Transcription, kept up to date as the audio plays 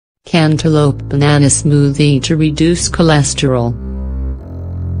Cantaloupe banana smoothie to reduce cholesterol.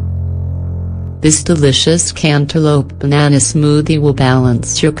 This delicious cantaloupe banana smoothie will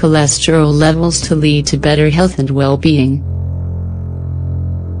balance your cholesterol levels to lead to better health and well-being.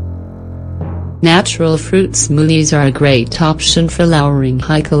 Natural fruit smoothies are a great option for lowering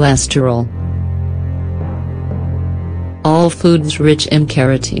high cholesterol. All foods rich in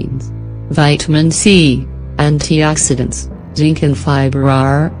carotenes, vitamin C, antioxidants, zinc and fiber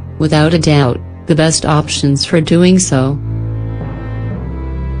are, without a doubt, the best options for doing so.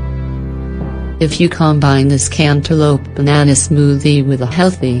 If you combine this cantaloupe banana smoothie with a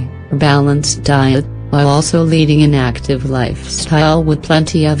healthy, balanced diet, while also leading an active lifestyle with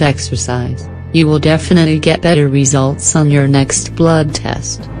plenty of exercise, you will definitely get better results on your next blood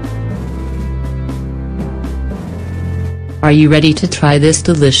test. Are you ready to try this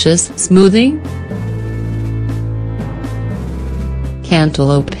delicious smoothie?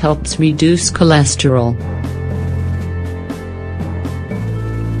 Cantaloupe helps reduce cholesterol.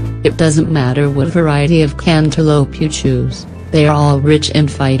 It doesn't matter what variety of cantaloupe you choose, they are all rich in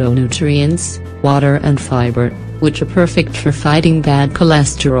phytonutrients, water and fiber, which are perfect for fighting bad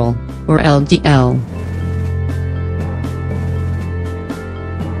cholesterol, or LDL.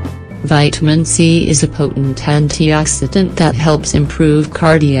 Vitamin C is a potent antioxidant that helps improve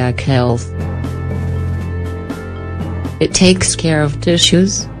cardiac health. It takes care of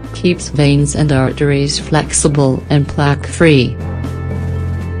tissues, keeps veins and arteries flexible and plaque-free.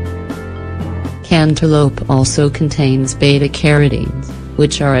 Cantaloupe also contains beta-carotenes,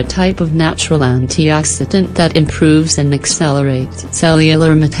 which are a type of natural antioxidant that improves and accelerates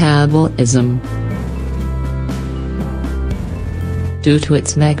cellular metabolism. Due to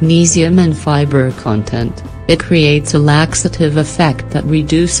its magnesium and fiber content, it creates a laxative effect that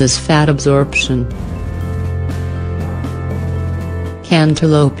reduces fat absorption.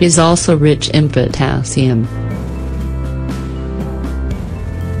 Cantaloupe is also rich in potassium.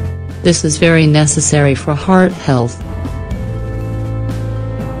 This is very necessary for heart health.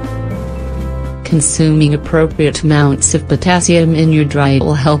 Consuming appropriate amounts of potassium in your diet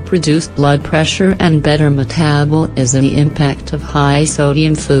will help reduce blood pressure and better metabolism. The impact of high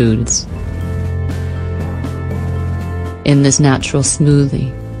sodium foods. In this natural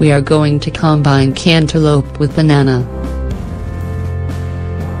smoothie, we are going to combine cantaloupe with banana.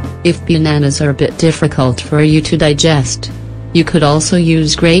 If bananas are a bit difficult for you to digest, you could also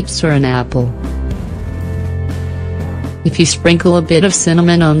use grapes or an apple. If you sprinkle a bit of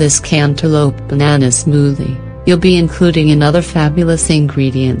cinnamon on this cantaloupe banana smoothie, you'll be including another fabulous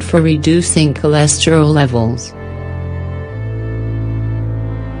ingredient for reducing cholesterol levels.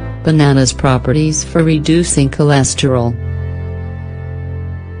 Banana's properties for reducing cholesterol.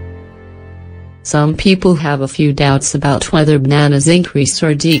 Some people have a few doubts about whether bananas increase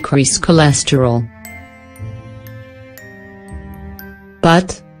or decrease cholesterol.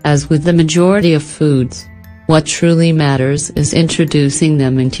 But, as with the majority of foods, what truly matters is introducing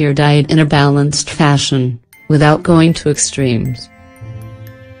them into your diet in a balanced fashion, without going to extremes.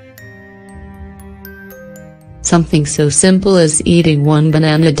 Something so simple as eating one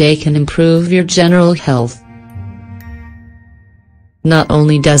banana a day can improve your general health. Not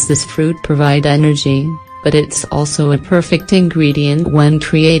only does this fruit provide energy, but it's also a perfect ingredient when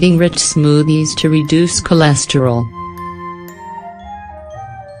creating rich smoothies to reduce cholesterol.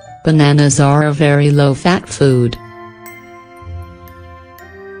 Bananas are a very low-fat food.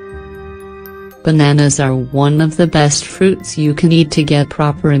 Bananas are one of the best fruits you can eat to get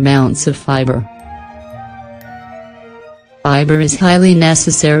proper amounts of fiber. Fiber is highly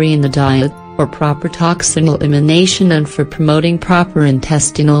necessary in the diet, for proper toxin elimination and for promoting proper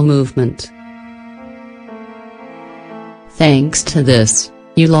intestinal movement. Thanks to this,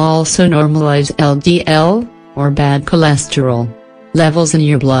 you'll also normalize LDL, or bad cholesterol, levels in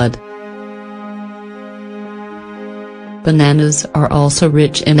your blood. Bananas are also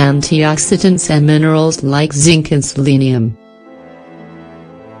rich in antioxidants and minerals like zinc and selenium.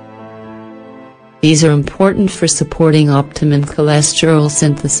 These are important for supporting optimum cholesterol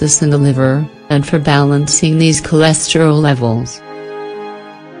synthesis in the liver, and for balancing these cholesterol levels.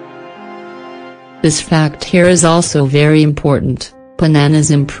 This fact here is also very important. Bananas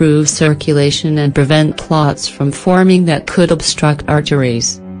improve circulation and prevent clots from forming that could obstruct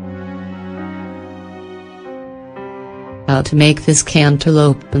arteries. How to make this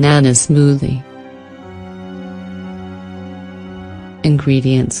cantaloupe banana smoothie.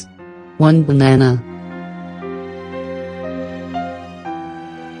 Ingredients: 1 banana,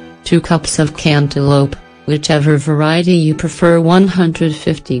 2 cups of cantaloupe, whichever variety you prefer,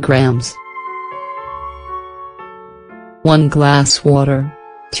 150 grams, 1 glass water,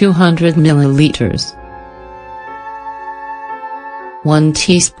 200 milliliters. 1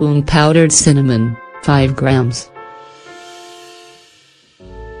 teaspoon powdered cinnamon, 5 grams.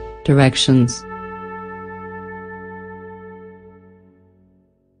 Directions.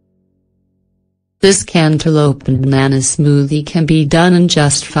 This cantaloupe and banana smoothie can be done in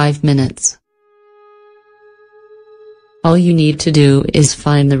just 5 minutes. All you need to do is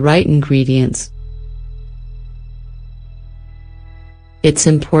find the right ingredients. It's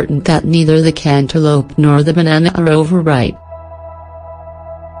important that neither the cantaloupe nor the banana are overripe.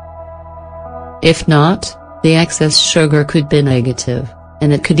 If not, the excess sugar could be negative,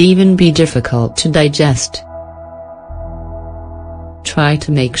 and it could even be difficult to digest. Try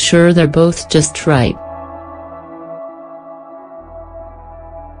to make sure they're both just right.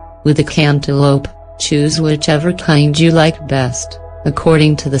 With the cantaloupe, choose whichever kind you like best,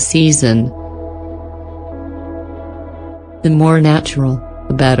 according to the season. The more natural,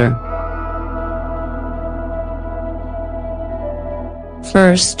 the better.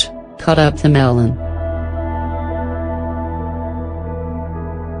 First, cut up the melon.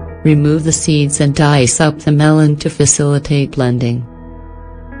 Remove the seeds and dice up the melon to facilitate blending.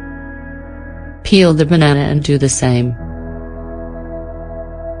 Peel the banana and do the same.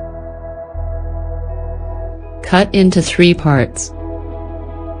 Cut into 3 parts.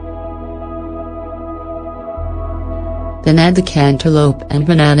 Then add the cantaloupe and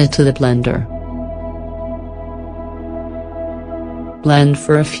banana to the blender. Blend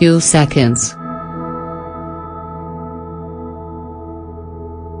for a few seconds.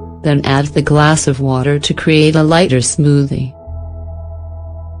 Then add the glass of water to create a lighter smoothie.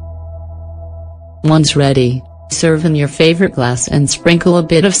 Once ready, serve in your favorite glass and sprinkle a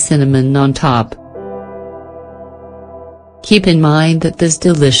bit of cinnamon on top. Keep in mind that this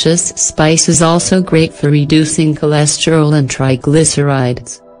delicious spice is also great for reducing cholesterol and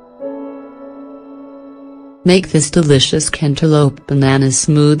triglycerides. Make this delicious cantaloupe banana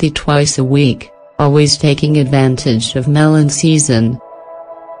smoothie twice a week, always taking advantage of melon season.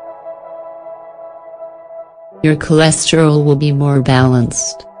 Your cholesterol will be more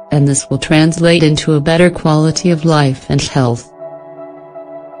balanced, and this will translate into a better quality of life and health.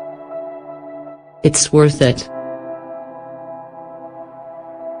 It's worth it.